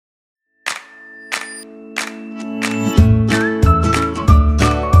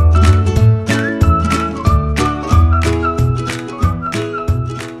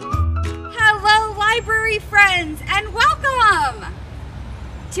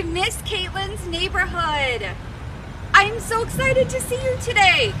to Miss Katelyn's neighborhood. I'm so excited to see you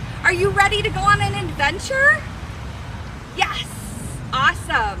today. Are you ready to go on an adventure? Yes,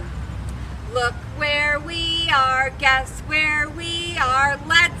 awesome. Look where we are, guess where we are.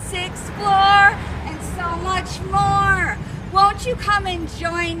 Let's explore and so much more. Won't you come and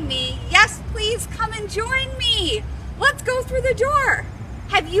join me? Yes, please come and join me. Let's go through the door.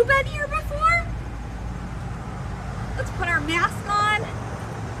 Have you been here before? Let's put our mask on.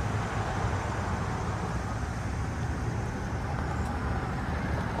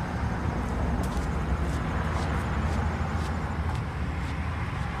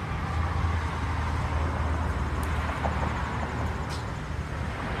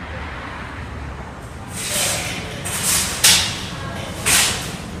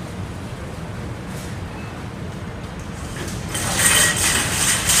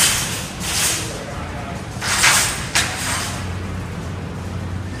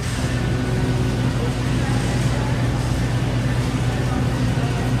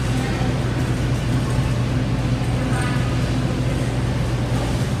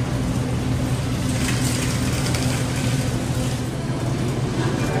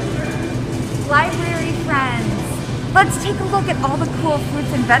 Library friends, let's take a look at all the cool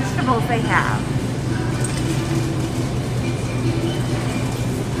fruits and vegetables they have.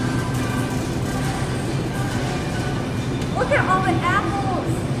 Look at all the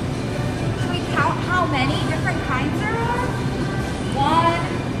apples. Can we count how many different kinds there are? 1,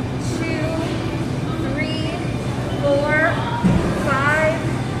 2, 3, 4, 5,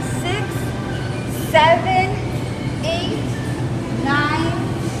 6, 7, 8, 9,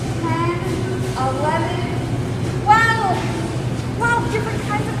 11, 12 different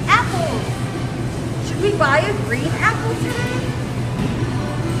kinds of apples. Should we buy a green apple today?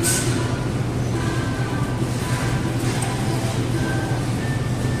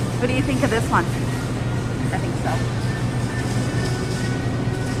 What do you think of this one? I think so.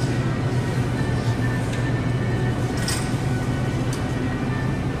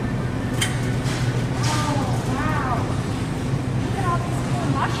 Oh, wow. Look at all these cool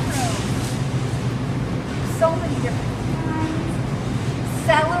mushrooms. So many different kinds.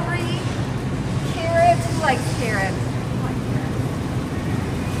 Celery, carrots. Who likes carrots? I like carrots.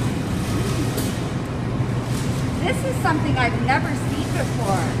 This is something I've never seen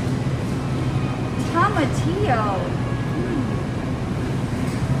before. Tomatillo.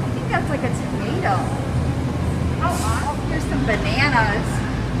 I think that's like a tomato. Oh, here's some bananas.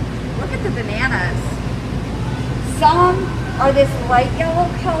 Look at the bananas. Some are this light yellow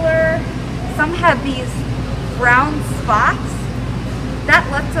color. Some have these brown spots. That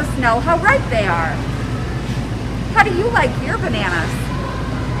lets us know how ripe they are. How do you like your bananas?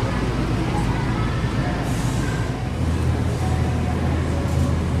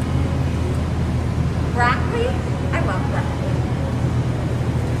 Broccoli? I love broccoli.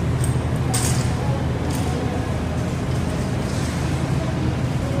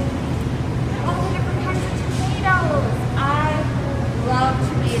 All the different kinds of tomatoes. I love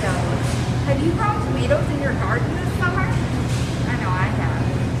tomatoes. Have you grown tomatoes in your garden this summer? I know I have.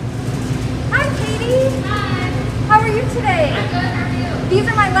 Hi, Katie. Hi. How are you today? I'm good. How are you? These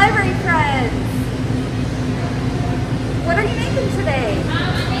are my library friends. What are you making today?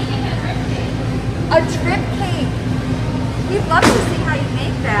 I'm making a drip cake. A drip cake. We'd love to see how you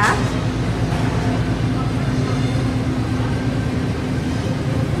make that.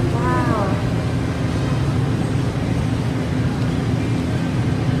 Wow.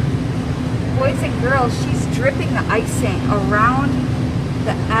 Boys and girls, she's dripping the icing around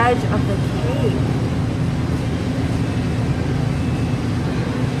the edge of the cake.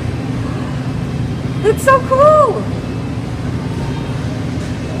 It's so cool!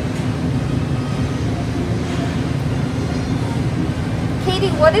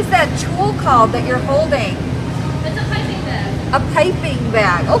 Katie, what is that tool called that you're holding? It's a piping bag. A piping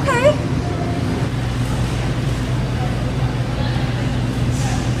bag, okay.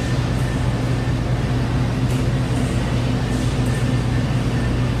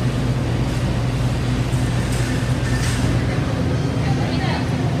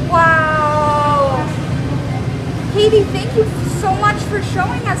 Wow! Katie, thank you so much for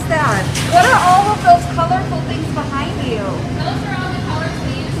showing us that. What are all of those colorful things behind you? Those are all the colors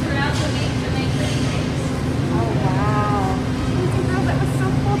we use throughout the week to make pretty cakes. Oh, wow. Boys and girls, that was so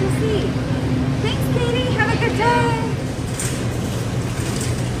cool to see. Thanks, Katie. Have a good day.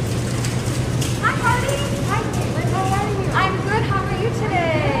 Hi, Hardy. Hi, Caitlin. How are you? I'm good. How are you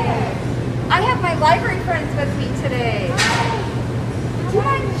today? I have my library friends with me today. Hi.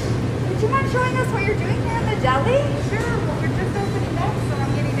 Would you mind showing us what you're doing here in the deli? Sure, well, we're just opening up, so I'm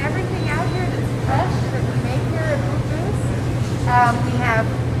getting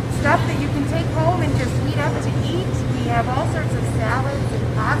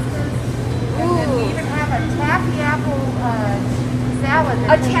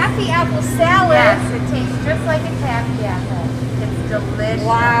salad. A taffy apple salad. Yes, it tastes just like a taffy apple. It's delicious.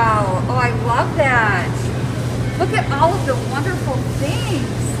 Wow. Oh, I love that. Look at all of the wonderful things.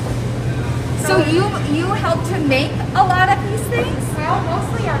 So you help to make a lot of these things? Well,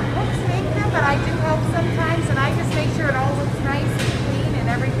 mostly our cooks make them, but I do help sometimes, and I just make sure it all looks nice and clean and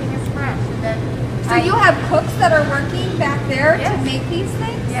everything is fresh. And then So you have cooks that are working back there to Yes. make these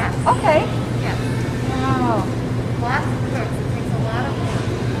things? Yes. Okay. Yes. Wow. Lots of cooks. It takes a lot of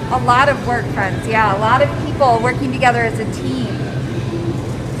work. A lot of work, friends. Yeah, a lot of people working together as a team.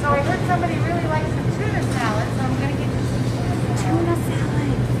 So I heard somebody really likes some tuna salad, so I'm going to get you some tuna salad. Tuna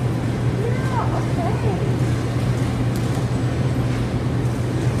salad. Yeah, okay.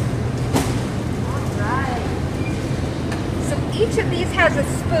 All right. So each of these has a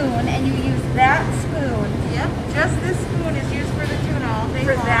spoon, and you use that spoon Yep, just this spoon is used for the tuna all day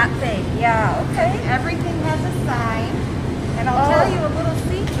for long. that thing. Yeah, okay. Everything has a sign, and I'll Oh. tell you a little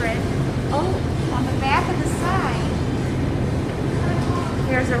secret. Oh, On the back of the sign,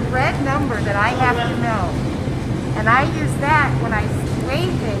 there's a red number that I have to know. And I use that when I weigh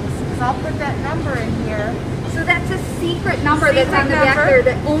things, because I'll put that number in here. so that's a secret number that's on the Secret back number. there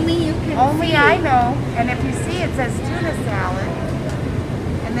that only you can Only see. I know. And if you see, it says tuna salad.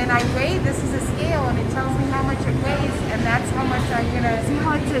 And then I weigh, this is a scale, and it tells me how much it weighs, and that's how much I'm gonna. See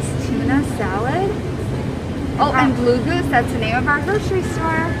how it says tuna salad? Oh, and Blue Goose, that's the name of our grocery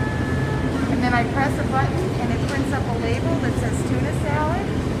store. And then I press a button, and it prints up a label that says tuna salad.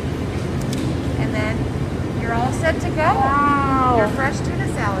 And then you're all set to go. Wow. Your fresh tuna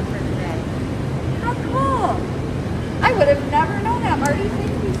salad for the day. How cool. I would have never known that, Marty.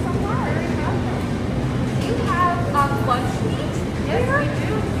 Thank you so much. Do you have lunch meat Yes, here? we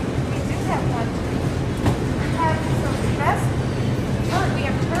do. We do have lunch meat. We have some best. We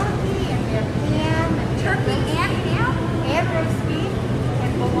have turkey, and we have ham, and Turkey and ham? and roast beef,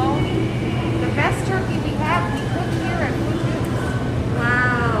 and bologna. The best turkey we have, we cook here at Blue Goose.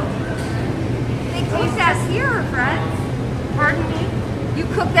 Wow. They cook that here, friends. Pardon me? You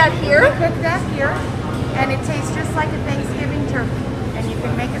cook that We here? cook that here, and it tastes just like a Thanksgiving turkey. And you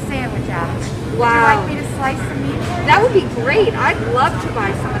can make a sandwich out of it. Would you Wow. like me to slice some meat for you? That would be great. I'd love to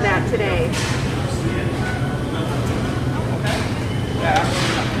buy some of that today.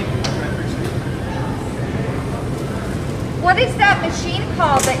 What is that machine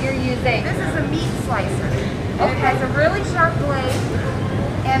called that you're using? This is a meat slicer. And it Okay. has a really sharp blade,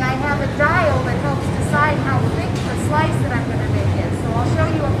 and I have a dial that helps decide how thick the slice that I'm going to make is. So I'll show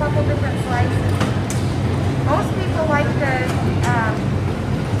you a couple different slices. Most people like the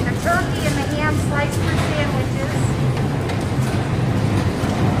turkey and the ham sliced for sandwiches.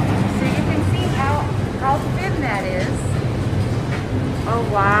 So you can see how thin that is. Oh,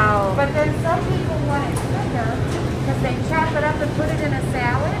 wow. But then some people want it thicker because they chop it up and put it in a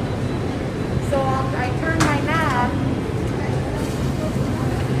salad. So I turn my knob.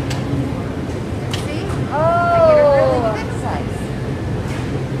 See? I get a really Oh. thick slice.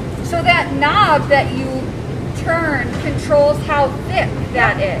 So that knob that you turn controls how thick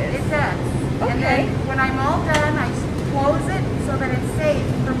that is. It does. And Okay. then when I'm all done, I close it so that it's safe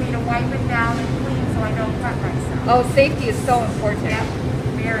for me to wipe it down and clean so I don't cut myself. Oh, safety is so important. Yep.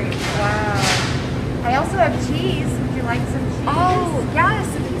 Very important. Wow. I also have cheese. Would you like some cheese? Oh, yes,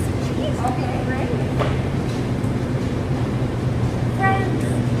 a piece of cheese. Okay, great. Friends,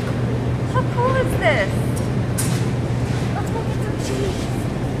 how cool is this? Let's go get some cheese.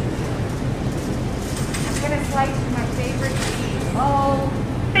 I'm going to slice my favorite cheese. Oh,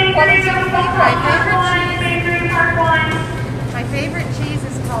 what is your favorite? My favorite cheese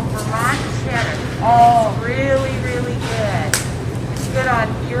is called Vermont cheddar. Oh. It's really, really good. It's good on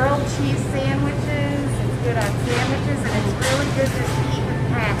grilled cheese sandwiches. It's good on sandwiches, and it's really good just to eat with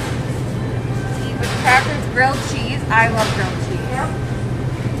crackers. Tea with crackers, grilled cheese. I love grilled cheese. Yep.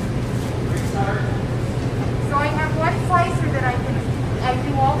 So I have one slicer that I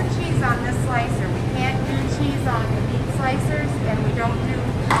do all the cheese on this slicer. We can't do cheese on the meat slicers, and we don't do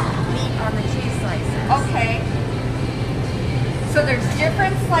meat on the cheese slicers. Okay. So there's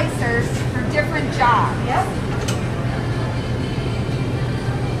different slicers for different jobs. Yep.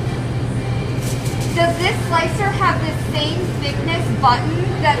 Does this slicer have the same thickness button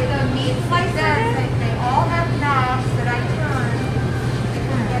that the meat slicer Yes, is? they all have knobs that I turn to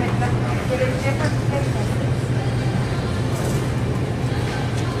get a different thicknesses.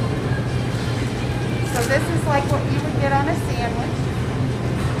 So this is like what you would get on a sandwich.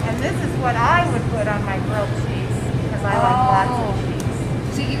 And this is what I would put on my grilled cheese because I like lots of cheese.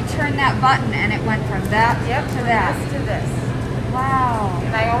 So you turn that button and it went from that Yep, to from that. this to this. Wow.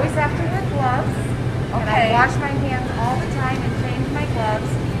 And I always have to wear gloves. And I Okay. wash my hands all the time and change into my gloves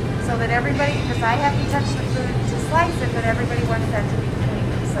so that everybody, because I have to touch the food to slice it, but everybody wants that to be clean.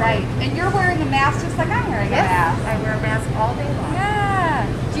 So, Right. And you're wearing a mask just like I'm wearing a yes, mask. I wear a mask all day long. Yeah.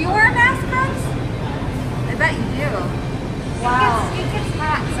 Do you wear a mask, friends? I bet you do. Wow. It gets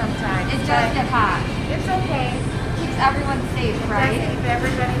hot sometimes. It does but get hot. It's okay. Keeps everyone safe, It right? does keep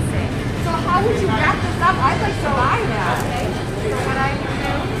everybody safe. So how would you wrap this up? I'd like to buy that. Okay. So what I would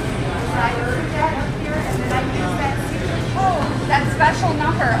do is I would put that up here and then I use that secret code. That special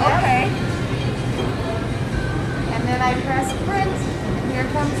number. Yep. Okay. And then I press print. And here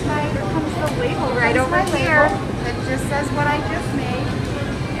comes the label right Comes over my here. label. That just says what I just made.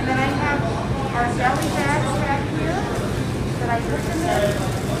 And then I have our deli bags back here that I put them in.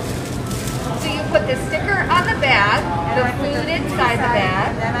 So you put the sticker on the bag, And the I put food food inside the bag.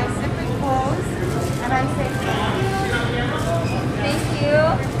 And then I zip it closed. And I say thank you. Thank you.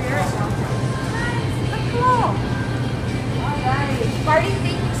 Very welcome. Cool. All right. Marty,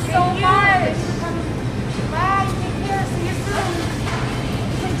 thank you so much. Bye. Take care. See you soon.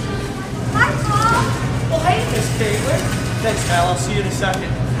 Hi, Mom. Well, hey, Miss Katelyn. Thanks, Val. I'll see you in a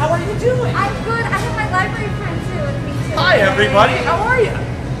second. How are you doing? I'm good. I have my library friends here with me today. Hi, everybody. How are you?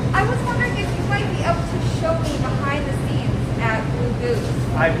 I was wondering if you might be able to show me behind the scenes at Blue Goose.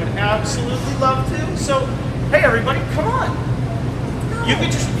 I would absolutely love to. So, hey, everybody, come on. You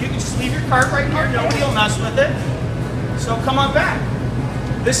can just leave your cart right here. Nobody will mess with it. So come on back.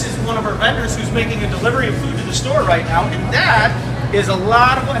 This is one of our vendors who's making a delivery of food to the store right now, and that is a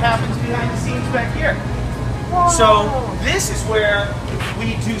lot of what happens behind the scenes back here. So this is where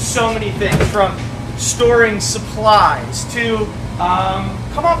we do so many things, from storing supplies to,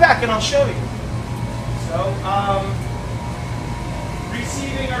 come on back and I'll show you. So,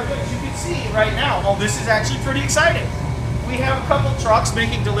 receiving our goods, you can see right now, oh, this is actually pretty exciting. We have a couple trucks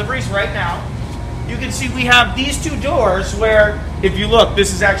making deliveries right now. You can see we have these two doors where, if you look,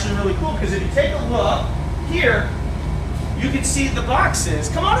 this is actually really cool, because if you take a look here, you can see the boxes.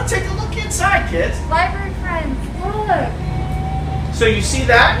 Come on and take a look inside, kids. Library friends, look. So you see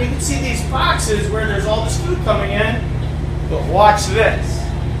that? You can see these boxes where there's all this food coming in. But watch this.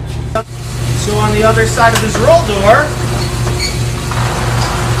 So on the other side of this roll door,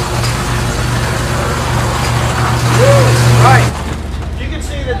 right, you can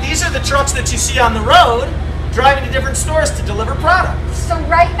see that these are the trucks that you see on the road driving to different stores to deliver products. So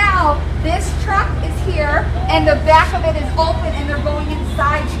right now, this truck is here, and the back of it is open, and they're going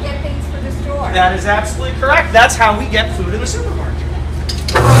inside to get things for the store. That is absolutely correct. That's how we get food in the supermarket.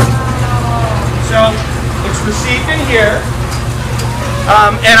 So it's received in here,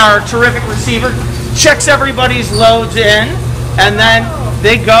 and our terrific receiver checks everybody's loads in, and then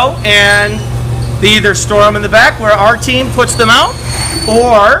they go and they either store them in the back where our team puts them out,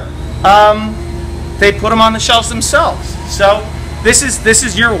 or they put them on the shelves themselves. So this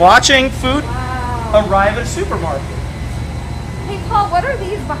is you're watching food arrive at a supermarket. Hey Paul, what are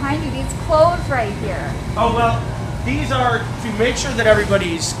these behind you? These clothes right here. Oh, well, these are to make sure that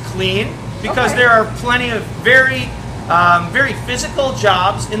everybody's clean, because Okay. there are plenty of very physical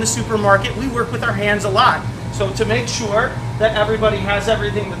jobs in the supermarket. We work with our hands a lot. So to make sure that everybody has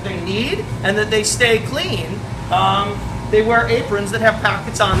everything that they need and that they stay clean, they wear aprons that have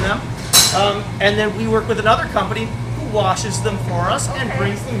pockets on them. And then we work with another company who washes them for us and Okay.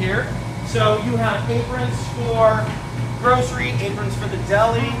 brings them here. So you have aprons for grocery, aprons for the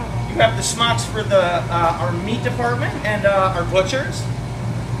deli. You have the smocks for the our meat department and our butchers.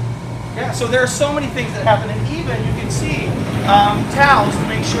 Yeah, so there are so many things that happen, and even you can see towels to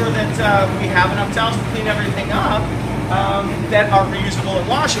make sure that we have enough towels to clean everything up that are reusable and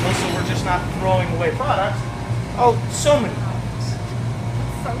washable, so we're just not throwing away products. Oh, so many things.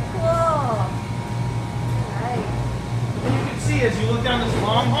 So cool. Right. And you can see as you look down this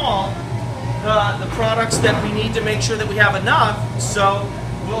long hall, the products that we need to make sure that we have enough, so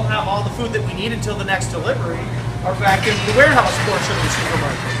we'll have all the food that we need until the next delivery are back in the warehouse portion of the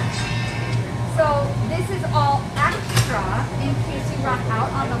supermarket. So this is all extra in case you run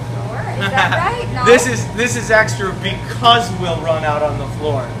out on the floor. Is that right? No? This is extra because we'll run out on the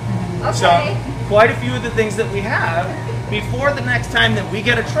floor. Okay. So quite a few of the things that we have, before the next time that we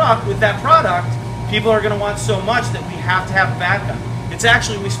get a truck with that product, people are going to want so much that we have to have backup. It's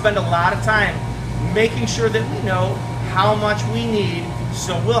actually, we spend a lot of time making sure that we know how much we need,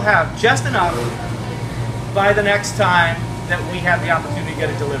 so we'll have just enough by the next time that we have the opportunity to get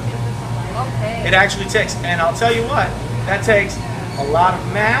it delivered. Okay. It actually takes, and I'll tell you what, that takes a lot of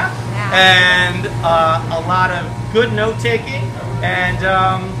math and a lot of good note-taking and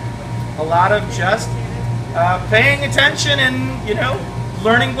a lot of just paying attention and, you know,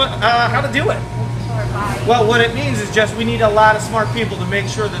 learning how to do it. by. Well, what it means is just we need a lot of smart people to make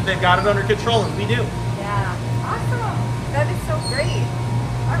sure that they've got it under control, and we do. Yeah. Awesome. That is so great.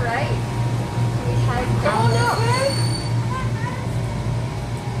 All right. We head down this way.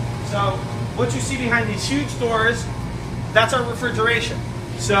 So what you see behind these huge doors, that's our refrigeration.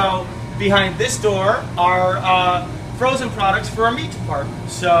 So behind this door are frozen products for our meat department.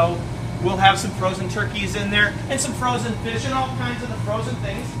 So we'll have some frozen turkeys in there and some frozen fish and all kinds of the frozen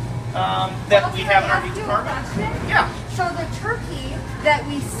things that we have in our meat department. Yeah. So the turkey that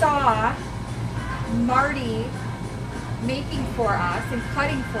we saw Marty making for us and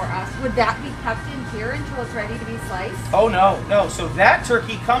cutting for us, would that be kept in here until it's ready to be sliced? Oh no. So that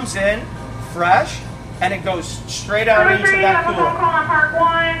turkey comes in fresh and it goes straight out into that cooler. Park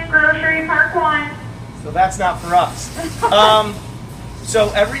 1, grocery, Park 1. So that's not for us.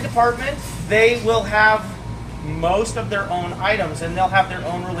 So every department, they will have most of their own items and they'll have their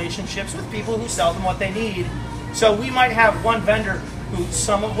own relationships with people who sell them what they need. So we might have one vendor who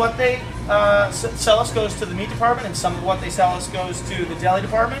some of what they sell us goes to the meat department and some of what they sell us goes to the deli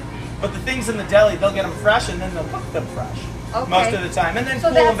department. But the things in the deli, they'll get them fresh and then they'll cook them fresh most of the time and then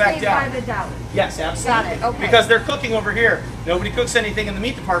cool them back down. So that's made by the deli? Yes, absolutely. Got it, okay. Because they're cooking over here. Nobody cooks anything in the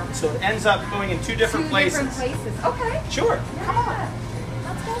meat department, so it ends up going in two different places. Okay. Sure. Yeah. Come on.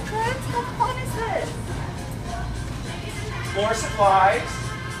 Let's go, friends. How fun is this? More supplies.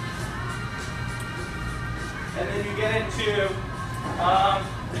 And then you get into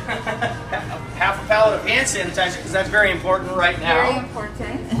half a pallet of hand sanitizer because that's very important right now. Very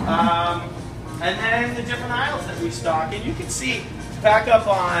important. And then the different aisles that we stock. And you can see back up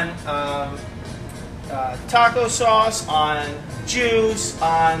on taco sauce, on juice,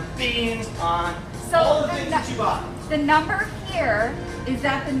 on beans, on all the things that you buy. The number here, is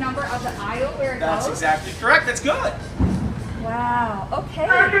that the number of the aisle where it That's goes? exactly correct. That's good. Wow. Okay.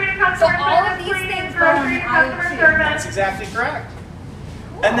 So all of these things go in aisle 2. That's exactly correct.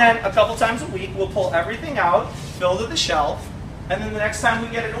 Cool. And then a couple times a week, we'll pull everything out, fill to the shelf, and then the next time we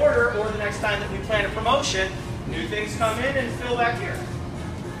get an order or the next time that we plan a promotion, new things come in and fill back here.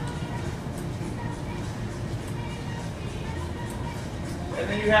 And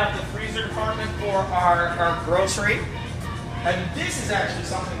then you have the freezer department for our grocery. And this is actually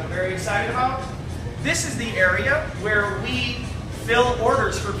something I'm very excited about. This is the area where we fill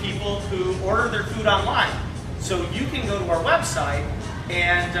orders for people who order their food online. So you can go to our website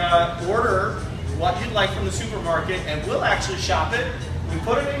and order what you'd like from the supermarket, and we'll actually shop it. We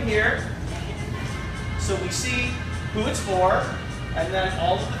put it in here, so we see who it's for, and then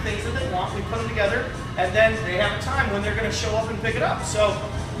all of the things that they want, we put them together, and then they have a time when they're going to show up and pick it up. So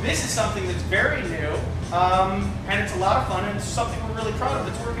this is something that's very new, and it's a lot of fun, and it's something we're really proud of.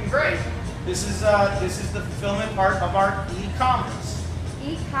 It's working great. This is the fulfillment part of our e-commerce.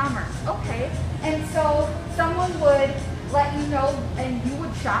 E-commerce, okay. And so someone would let you know, and you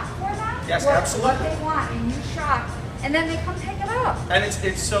would shop for them? Yes, absolutely. What they want, and you shop, and then they come pick it up. And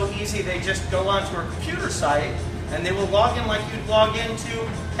it's so easy. They just go onto our computer site, and they will log in like you'd log into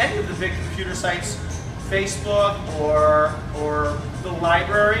any of the big computer sites, Facebook or the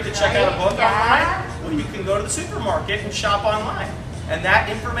library to check out a book online. Well, you can go to the supermarket and shop online, and that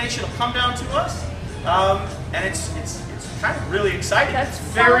information will come down to us. And it's kind of really exciting. That's it's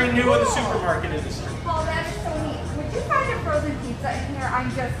very so new cool. in the supermarket industry. Oh, that is so neat. Would you find a frozen pizza in here? I'm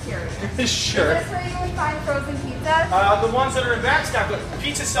just curious. Sure. Is this where you would find frozen pizza? The ones that are in back stock, but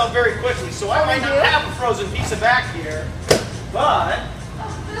pizzas sell very quickly, so I might not have a frozen pizza back here, but...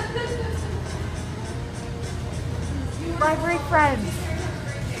 Library friends,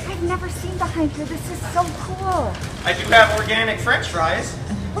 I've never seen behind here. This is so cool. I do have organic French fries.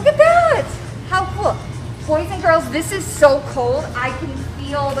 Look at that. How cool. Boys and girls, this is so cold. I can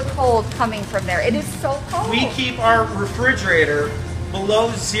feel the cold coming from there. It is so cold. We keep our refrigerator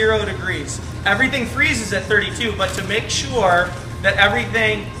below 0 degrees. Everything freezes at 32, but to make sure that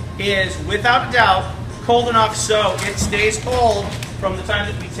everything is, without a doubt, cold enough so it stays cold from the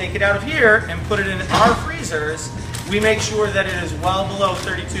time that we take it out of here and put it in our freezers, we make sure that it is well below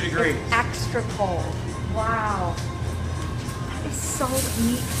 32 degrees. It's extra cold. Wow. That is so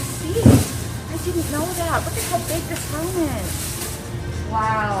neat to see. I didn't know that. Look at how big this room is.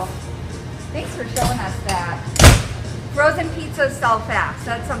 Wow. Thanks for showing us that. Frozen pizzas sell fast.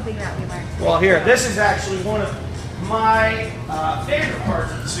 That's something that we learned today. Well, here, this is actually one of my favorite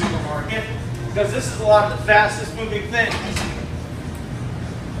parts of the supermarket because this is a lot of the fastest moving things.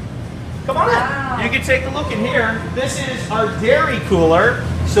 Come on in. You can take a look in here. This is our dairy cooler.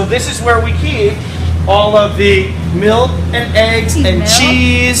 So this is where we keep all of the milk and eggs and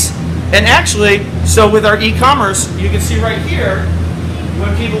cheese. And actually, so with our e-commerce, you can see right here,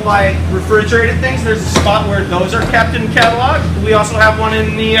 when people buy refrigerated things, there's a spot where those are kept in catalog. We also have one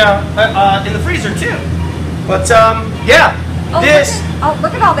in the freezer too. But yeah,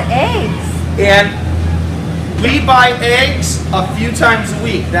 look at all the eggs. And we buy eggs a few times a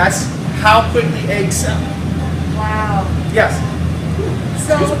week. That's how quickly eggs sell. Wow. Yes.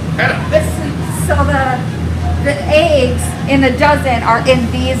 So the eggs in a dozen are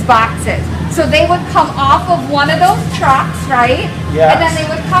in these boxes. So they would come off of one of those trucks, right? Yes. And then they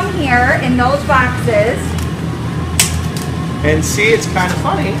would come here in those boxes. And see, it's kind of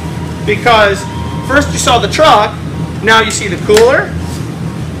funny because first you saw the truck, now you see the cooler,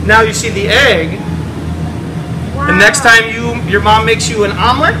 now you see the egg. Wow. The next time your mom makes you an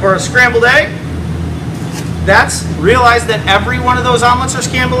omelet or a scrambled egg, realize that every one of those omelets or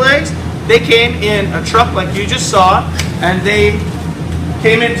scrambled eggs, they came in a truck like you just saw, and they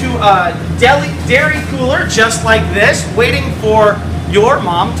came into a dairy cooler just like this, waiting for your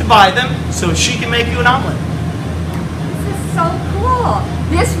mom to buy them so she can make you an omelet. This is so cool.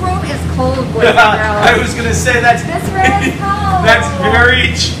 This room is cold, boys and girls. I was going to say that's this room is cold. That's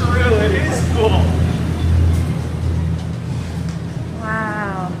very true. It is cool.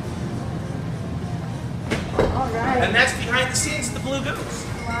 Wow. All right. And that's behind the scenes of the Blue Goose.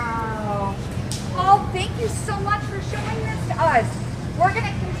 Wow. Oh, thank you so much for showing this to us. We're going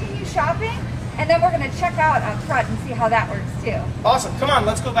to continue shopping, and then we're going to check out up front and see how that works too. Awesome. Come on,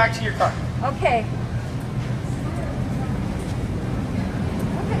 let's go back to your car. Okay.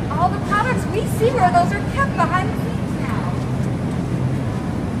 Look at all the products. We see where those are kept behind the scenes now.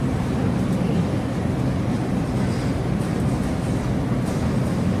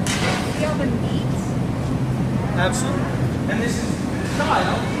 See all the meat? Absolutely. And this is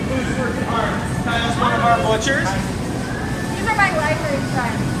Kyle, who's working hard. Kyle's one of our butchers. These are my library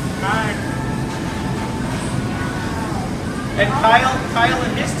friends. Hi. And Kyle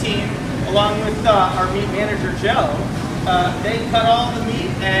and his team, along with our meat manager Joe, they cut all the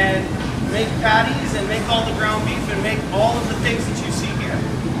meat and make patties and make all the ground beef and make all of the things that you see here.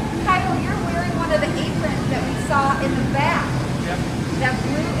 Kyle, you're wearing one of the aprons that we saw in the back. Yep. That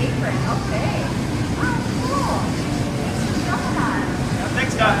blue apron. Okay. Oh, cool. Thanks for showing us. Yeah,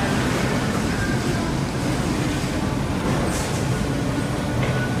 thanks, guys.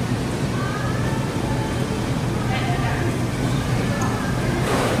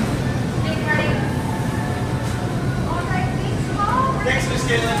 Thanks, Miss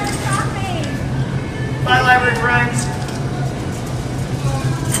Katelyn. Bye, library friends.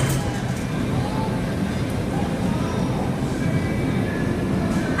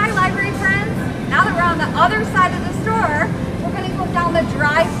 Hi, library friends. Now that we're on the other side of the store, we're going to go down the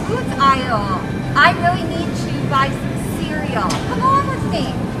dry foods aisle. I really need to buy some cereal. Come on with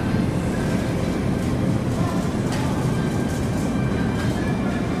me.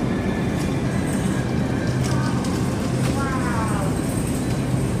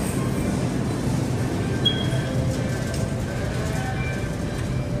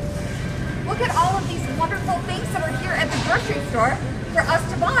 Look at all of these wonderful things that are here at the grocery store for us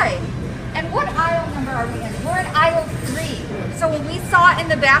to buy. And what aisle number are we in? We're in aisle 3. So when we saw in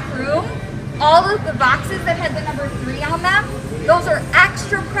the back room, all of the boxes that had the number 3 on them, those are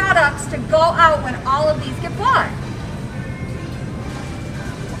extra products to go out when all of these get bought.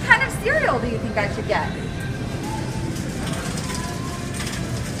 What kind of cereal do you think I should get?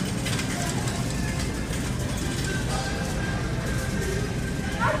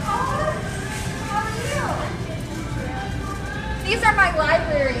 These are my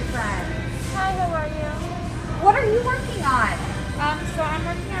library friends. Hi, how are you? What are you working on? So I'm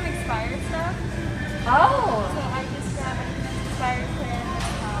working on expired stuff. Oh, So I just got expired put in this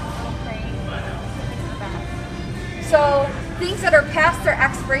little crate. Put in the back. so things that are past their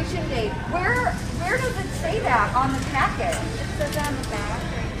expiration date. Where does it say that on the package? It says on the back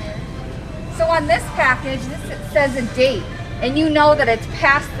right here. So on this package, it says a date, and you know that it's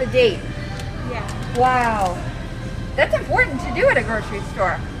past the date. Yeah. Wow. That's important to do at a grocery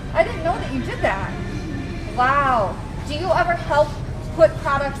store. I didn't know that you did that. Wow. Do you ever help put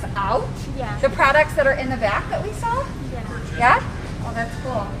products out? Yeah. The products that are in the back that we saw? Yeah. Yeah? Oh, that's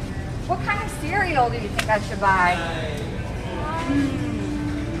cool. What kind of cereal do you think I should buy?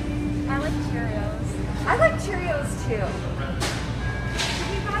 I like Cheerios. I like Cheerios too. Should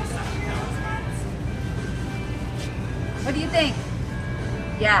we buy some Cheerios next? What do you think?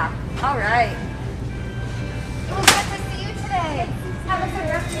 Yeah. All right. It was good to see you today. Have a good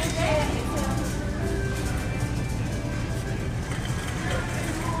rest of your day.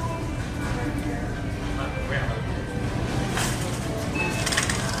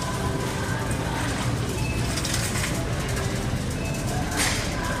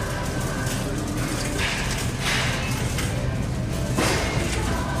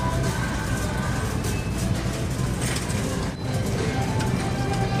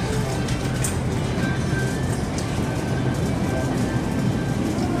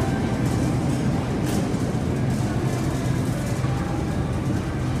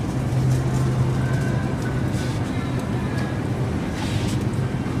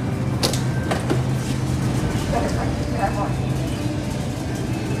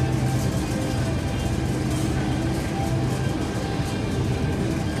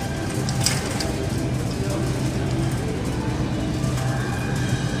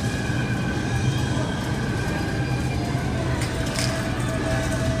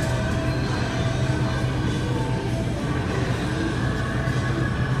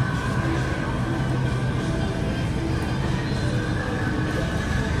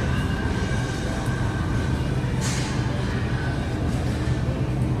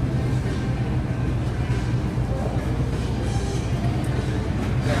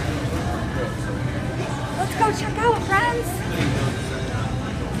 go check out, friends.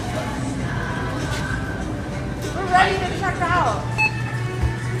 We're ready to check out.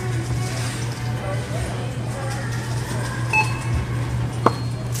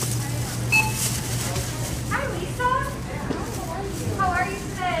 Hi, Lisa. How are you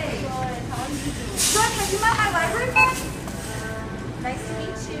today? Good. Have you met my library friend? Nice to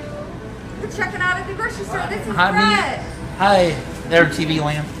meet you. We're checking out at the grocery store. This is Hi, Brett. Hi, there, TV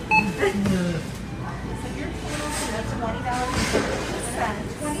land. So your total is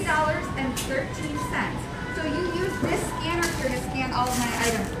 $20.13. So you use this scanner here to scan all of my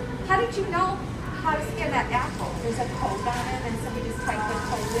items. How did you know how to scan that apple? There's a code on it, and somebody just typed the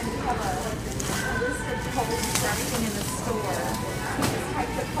code in. We have a list of codes for everything in the store. You just type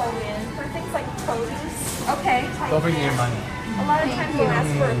the code in for things like produce. Okay. Type Over in. here, money. A lot of Thank times you. we'll ask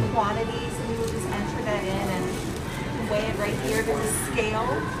for a quantity, so we will just enter that in and weigh it right here. There's a scale,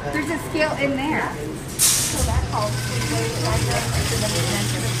 There's a scale in there. so that helps. We weigh the items, and then we can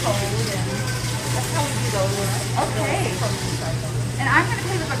enter the code, and that's how we do those. Okay. those produce items. And I'm going to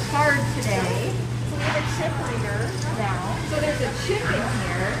pay with a card today. So we have a chip reader now. So there's a chip in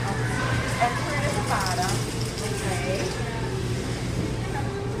here. Enter it at the bottom. Okay.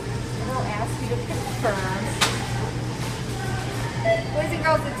 And it'll ask you to confirm. Boys and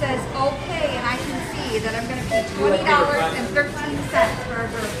girls, it says okay, and I can see that I'm going to pay $20.13 for our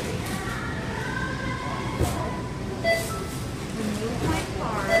groceries. Remove my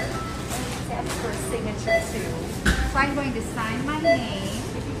card. It asks for a signature too. So I'm going to sign my name.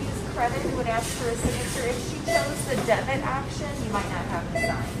 If you use credit, it would ask for a signature. If she chose the debit option, you might not have to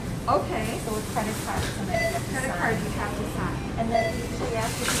sign. Okay. So with credit card, somebody has to Credit sign. card you have to sign. And then we usually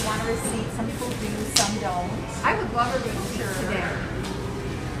ask if you want a receipt. Some people do, some don't. I would love a receipt today.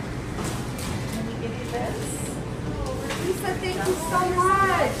 And we give you this. Lisa, thank you so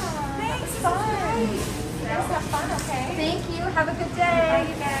much. Thanks, fun. Guys, have fun, okay? Thank you. Have a good Bye, day.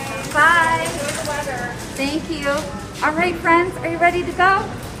 you guys. Bye. Enjoy the weather. Thank you. All right, friends, are you ready to go?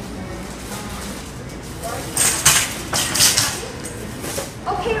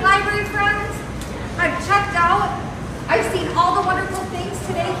 Okay, library friends, I've checked out. I've seen all the wonderful things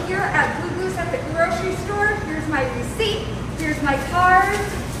today here at Blue Goose at the grocery store. Here's my receipt. Here's my card.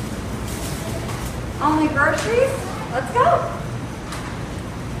 All my groceries. Let's go.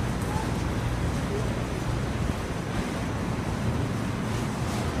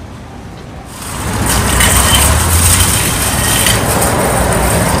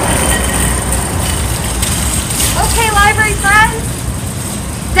 Okay, library friends,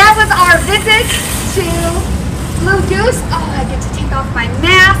 that was our visit to Blue Goose. Oh, I get to take off my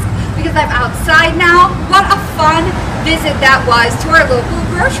mask because I'm outside now. What a fun visit that was to our local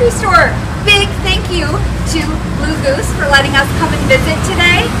grocery store. Big thank you to Blue Goose for letting us come and visit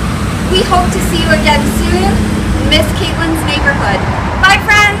today. We hope to see you again soon. Miss Katelyn's neighborhood. Bye,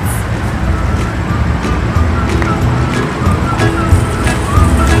 friends.